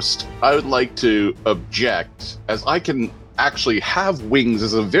foremost, I would like to object, as I can actually have wings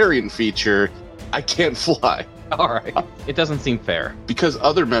as a variant feature. I can't fly. All right. It doesn't seem fair. Because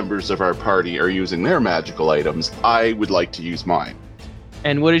other members of our party are using their magical items, I would like to use mine.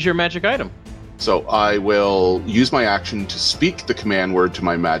 And what is your magic item? So I will use my action to speak the command word to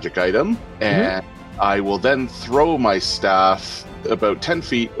my magic item, and I will then throw my staff about 10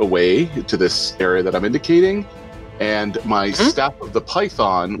 feet away to this area that I'm indicating, and my staff of the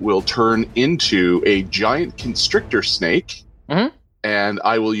python will turn into a giant constrictor snake. And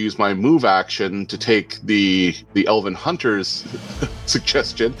I will use my move action to take the elven hunter's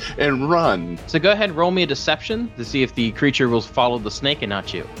suggestion and run. So go ahead and roll me a deception to see if the creature will follow the snake and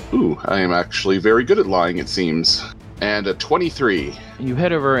not you. Ooh, I am actually very good at lying, it seems. And a 23. You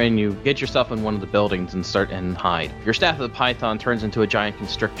head over and you get yourself in one of the buildings and start and hide. Your staff of the python turns into a giant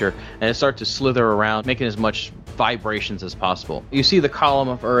constrictor and it starts to slither around, making as much vibrations as possible. You see the column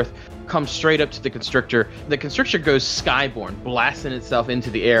of earth come straight up to the constrictor. The constrictor goes skyborne, blasting itself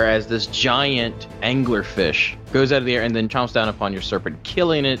into the air as this giant anglerfish goes out of the air and then chomps down upon your serpent,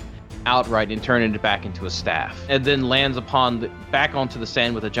 killing it outright and turning it back into a staff. And then lands back onto the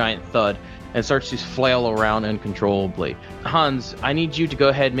sand with a giant thud and starts to flail around uncontrollably. Hans, I need you to go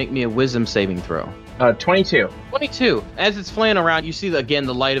ahead and make me a wisdom saving throw. 22. 22. As it's flailing around, you see, again,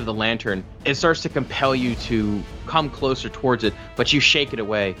 the light of the lantern. It starts to compel you to come closer towards it, but you shake it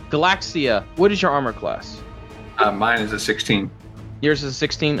away. Galaxia, what is your armor class? Mine is a 16. Yours is a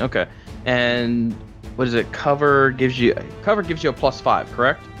 16? Okay. And what is it? Cover gives you a +5,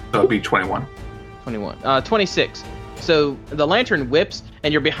 correct? So it'd be 21. 21. 26. So the lantern whips,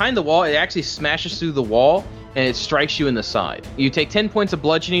 and you're behind the wall. It actually smashes through the wall, and it strikes you in the side. You take 10 points of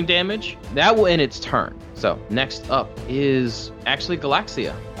bludgeoning damage. That will end its turn. So next up is actually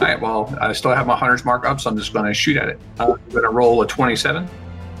Galaxia. All right, well, I still have my hunter's mark up, so I'm just going to shoot at it. I'm going to roll a 27.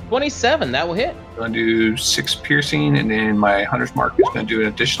 27, that will hit. I'm going to do 6 piercing, and then my hunter's mark is going to do an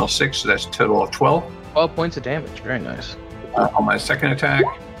additional 6, so that's a total of 12. 12 points of damage. Very nice. On my second attack,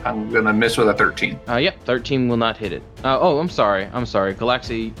 I'm going to miss with a 13. Yep, 13 will not hit it. I'm sorry.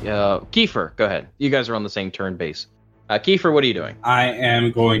 Galaxy, Kiefer, go ahead. You guys are on the same turn base. Kiefer, what are you doing? I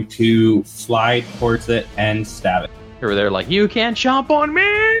am going to fly towards it and stab it. You're there like, you can't jump on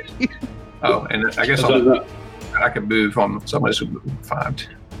me! Oh, and I guess I can move on. So I'm just going to move 5.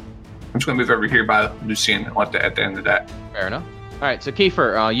 I'm just going to move over here by Lucian at the end of that. Fair enough. All right, so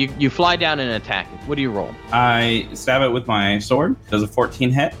Kiefer, you fly down and attack it. What do you roll? I stab it with my sword. Does a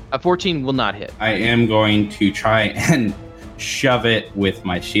 14 hit? A 14 will not hit. I am going to try and shove it with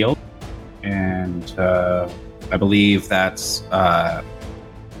my shield. And I believe that's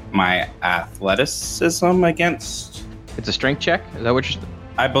my athleticism against... It's a strength check? Is that what you're...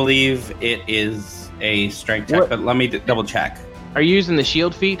 I believe it is a strength check, but let me double check. Are you using the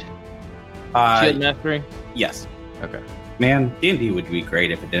shield feat? Shield mastery? Yes. Okay. Man, D&D would be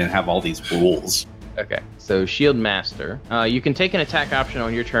great if it didn't have all these rules. Okay, so Shield Master. You can take an attack option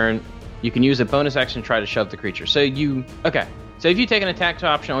on your turn. You can use a bonus action to try to shove the creature. So if you take an attack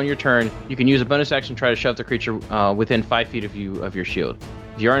option on your turn, you can use a bonus action to try to shove the creature within 5 feet of you of your shield.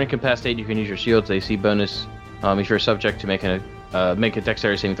 If you are incapacitated, you can use your shield's AC bonus if you're subject to make a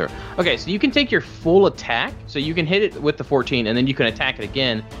dexterity saving throw. Okay, so you can take your full attack, so you can hit it with the 14, and then you can attack it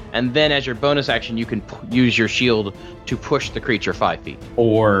again, and then as your bonus action, you can use your shield to push the creature 5 feet.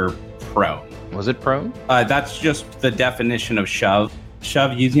 Or prone. Was it prone? That's just the definition of shove.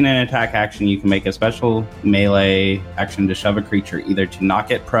 Shove, using an attack action, you can make a special melee action to shove a creature, either to knock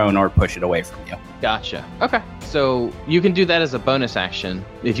it prone or push it away from you. Gotcha. Okay, so you can do that as a bonus action.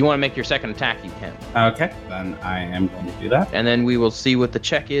 If you want to make your second attack, you can. Okay, then I am going to do that. And then we will see what the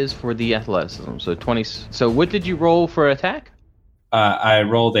check is for the athleticism. So 20. So what did you roll for attack? I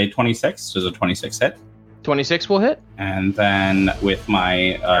rolled a 26. Does a 26 hit? 26 will hit. And then with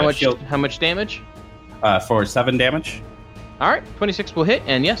my shield... How much damage? For 7 damage. All right, 26 will hit,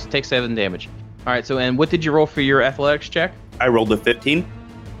 and yes, take 7 damage. All right, and what did you roll for your athletics check? I rolled a 15.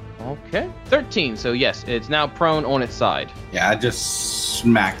 Okay, 13. So yes, it's now prone on its side. Yeah, I just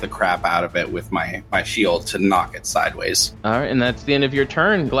smack the crap out of it with my shield to knock it sideways. All right, and that's the end of your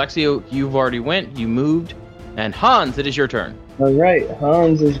turn. Galaxio, you've already went, you moved. And Hans, it is your turn. All right,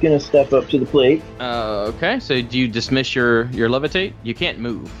 Hans is going to step up to the plate. Okay, so do you dismiss your levitate? You can't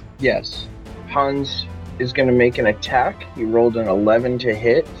move. Yes. Hans is going to make an attack. He rolled an 11 to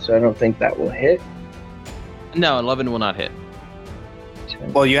hit, so I don't think that will hit. No, 11 will not hit.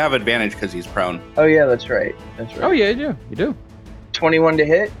 Well, you have advantage because he's prone. Oh, yeah, that's right. Oh, yeah, you do. 21 to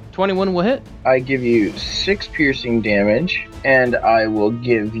hit. 21 will hit. I give you 6 piercing damage, and I will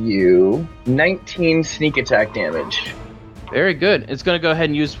give you 19 sneak attack damage. Very good. It's going to go ahead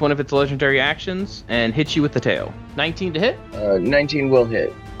and use one of its legendary actions and hit you with the tail. 19 to hit? 19 will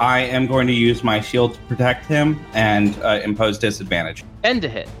hit. I am going to use my shield to protect him and impose disadvantage. 10 to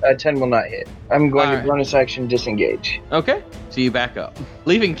hit. 10 will not hit. I'm going to bonus action disengage. Okay, so you back up,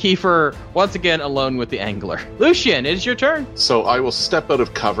 leaving Kiefer once again alone with the angler. Lucian, it is your turn. So I will step out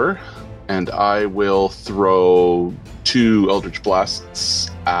of cover, and I will throw 2 Eldritch Blasts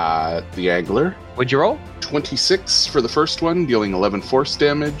at the angler. What'd you roll? 26 for the first one, dealing 11 force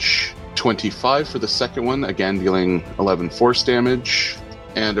damage. 25 for the second one, again dealing 11 force damage.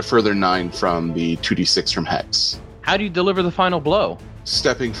 And a further 9 from the 2d6 from Hex. How do you deliver the final blow?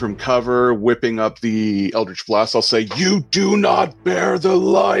 Stepping from cover, whipping up the Eldritch Blast, I'll say, "You do not bear the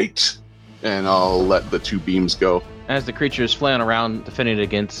light!" And I'll let the 2 beams go. As the creature is flailing around, defending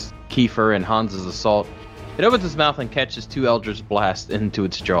against Kiefer and Hans's assault, it opens its mouth and catches 2 Eldritch Blasts into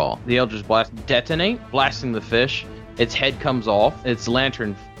its jaw. The Eldritch Blast detonate, blasting the fish. Its head comes off. Its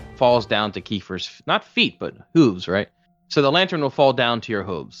lantern falls down to Kiefer's, not feet, but hooves, right? So the lantern will fall down to your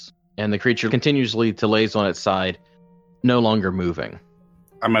hooves, and the creature continuously to lays on its side, no longer moving.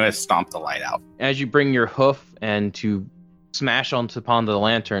 I'm going to stomp the light out. As you bring your hoof and to smash upon the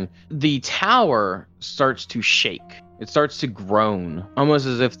lantern, the tower starts to shake. It starts to groan, almost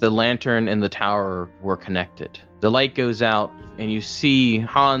as if the lantern and the tower were connected. The light goes out, and you see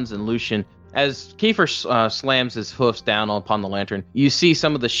Hans and Lucian. As Kiefer slams his hoofs down upon the lantern, you see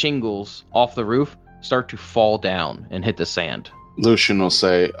some of the shingles off the roof start to fall down and hit the sand. Lucian will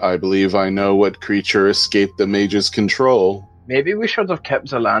say, I believe I know what creature escaped the mage's control. Maybe we should have kept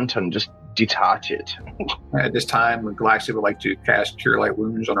the lantern, just detach it. At this time, Galaxia would like to cast Cure Light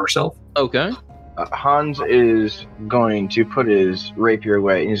Wounds on herself. Okay. Hans is going to put his rapier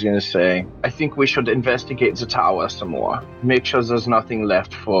away and he's going to say, I think we should investigate the tower some more. Make sure there's nothing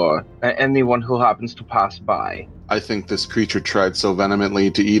left for anyone who happens to pass by. I think this creature tried so vehemently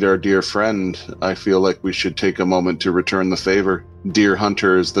to eat our dear friend. I feel like we should take a moment to return the favor. Dear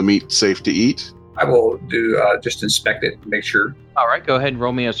hunter, is the meat safe to eat? I will do just inspect it, make sure. All right, go ahead and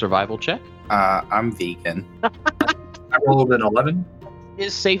roll me a survival check. I'm vegan. I rolled an 11. It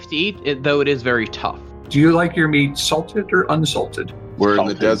is safe to eat, though it is very tough. Do you like your meat salted or unsalted? We're in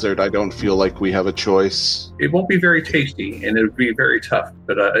the Salted. desert. I don't feel like we have a choice. It won't be very tasty, and it would be very tough,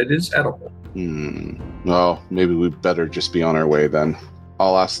 but it is edible. Well, maybe we better just be on our way then.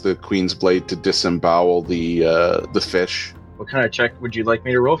 I'll ask the Queen's Blade to disembowel the fish, What kind of check would you like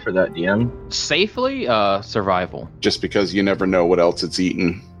me to roll for that, DM? Safely, survival. just because you never know what else it's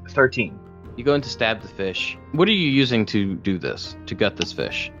eaten. 13. You go in to stab the fish. What are you using to do this, to gut this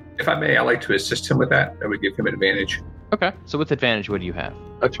fish? If I may, I'd like to assist him with that. That would give him an advantage. Okay, so with advantage, what do you have?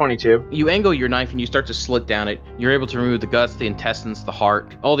 A 22. You angle your knife and you start to slit down it. You're able to remove the guts, the intestines, the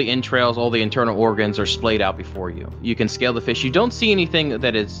heart. All the entrails, all the internal organs are splayed out before you. You can scale the fish. You don't see anything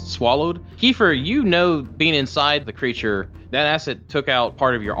that is swallowed. Kiefer, you know, being inside the creature, that acid took out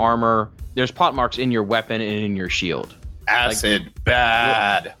part of your armor. There's pot marks in your weapon and in your shield. Acid,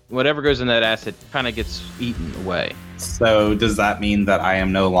 bad. Whatever goes in that acid kind of gets eaten away. So does that mean that I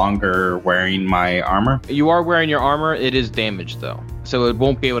am no longer wearing my armor? You are wearing your armor. It is damaged, though. So it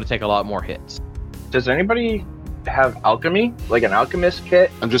won't be able to take a lot more hits. Does anybody have alchemy? Like an alchemist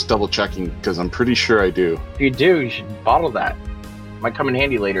kit? I'm just double checking because I'm pretty sure I do. If you do, you should bottle that. Might come in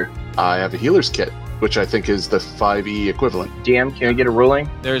handy later. I have a healer's kit, which I think is the 5e equivalent. DM, can we get a ruling?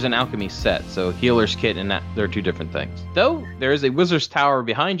 There's an alchemy set, so healer's kit and that they're two different things. Though there is a wizard's tower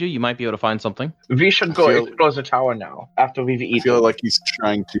behind you, you might be able to find something. We should go I feel- explore the tower now, after we've I eaten. feel like he's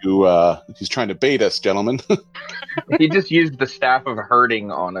trying to bait us, gentlemen. He just used the staff of herding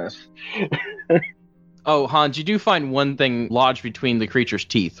on us. Oh, Hans, you do find one thing lodged between the creature's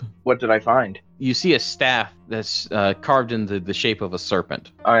teeth. What did I find? You see a staff that's carved into the shape of a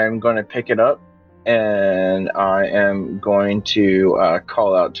serpent. I am going to pick it up, and I am going to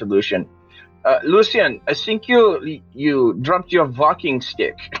call out to Lucian. Lucian, I think you dropped your walking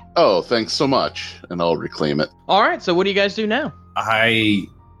stick. Oh, thanks so much. And I'll reclaim it. All right, so what do you guys do now? I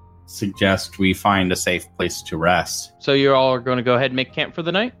suggest we find a safe place to rest. So you all are going to go ahead and make camp for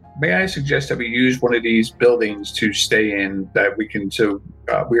the night? May I suggest that we use one of these buildings to stay in, that we can, so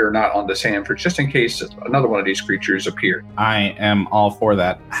we are not on the sand for just in case another one of these creatures appear. I am all for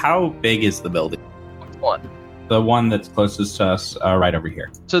that. How big is the building? One. The one that's closest to us, right over here.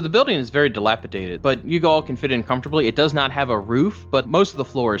 So the building is very dilapidated, but you all can fit in comfortably. It does not have a roof, but most of the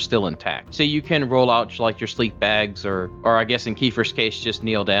floor is still intact. So you can roll out like your sleep bags, or I guess in Kiefer's case, just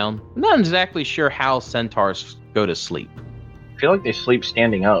kneel down. I'm not exactly sure how centaurs go to sleep. I feel like they sleep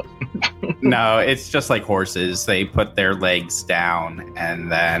standing up. No, it's just like horses. They put their legs down, and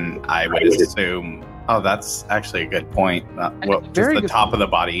then I would assume... Oh, that's actually a good point. What does Very the good top point. of the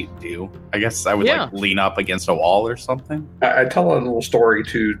body do? I guess I would like lean up against a wall or something. I tell a little story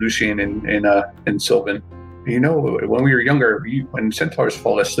to Lucian and Sylvan. You know, when we were younger, when centaurs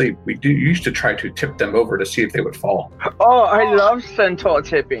fall asleep, we used to try to tip them over to see if they would fall. Oh, I love centaur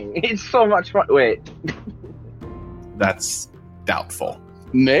tipping. It's so much fun. Wait. That's doubtful.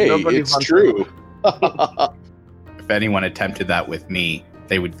 Nay, Nobody it's wants true. If anyone attempted that with me,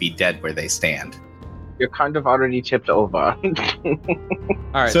 they would be dead where they stand. You're kind of already tipped over. All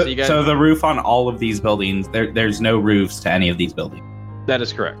right, So, so you guys... so the roof on all of these buildings, there's no roofs to any of these buildings. That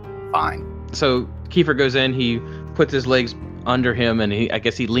is correct. Fine. So Kiefer goes in, he puts his legs under him, and I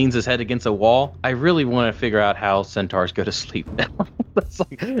guess he leans his head against a wall. I really want to figure out how centaurs go to sleep now. That's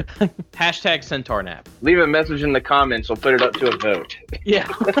like hashtag centaur nap. Leave a message in the comments. We'll put it up to a vote. Yeah.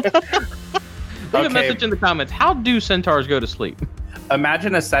 Leave a message in the comments. How do centaurs go to sleep?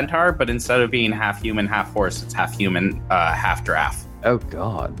 Imagine a centaur, but instead of being half human, half horse, it's half human, half giraffe. Oh,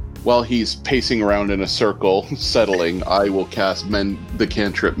 God. While he's pacing around in a circle, settling, I will cast the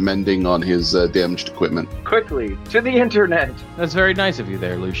cantrip mending on his damaged equipment. Quickly, to the internet. That's very nice of you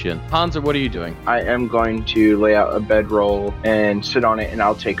there, Lucian. Hansa, what are you doing? I am going to lay out a bedroll and sit on it, and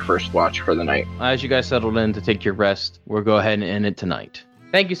I'll take first watch for the night. As you guys settled in to take your rest, we'll go ahead and end it tonight.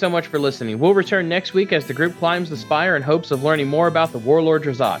 Thank you so much for listening. We'll return next week as the group climbs the spire in hopes of learning more about the Warlord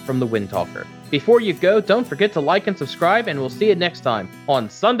Drazat from the Wind Talker. Before you go, don't forget to like and subscribe, and we'll see you next time on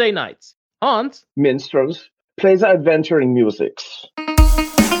Sunday nights. Hans? Minstrels, Play the adventuring music.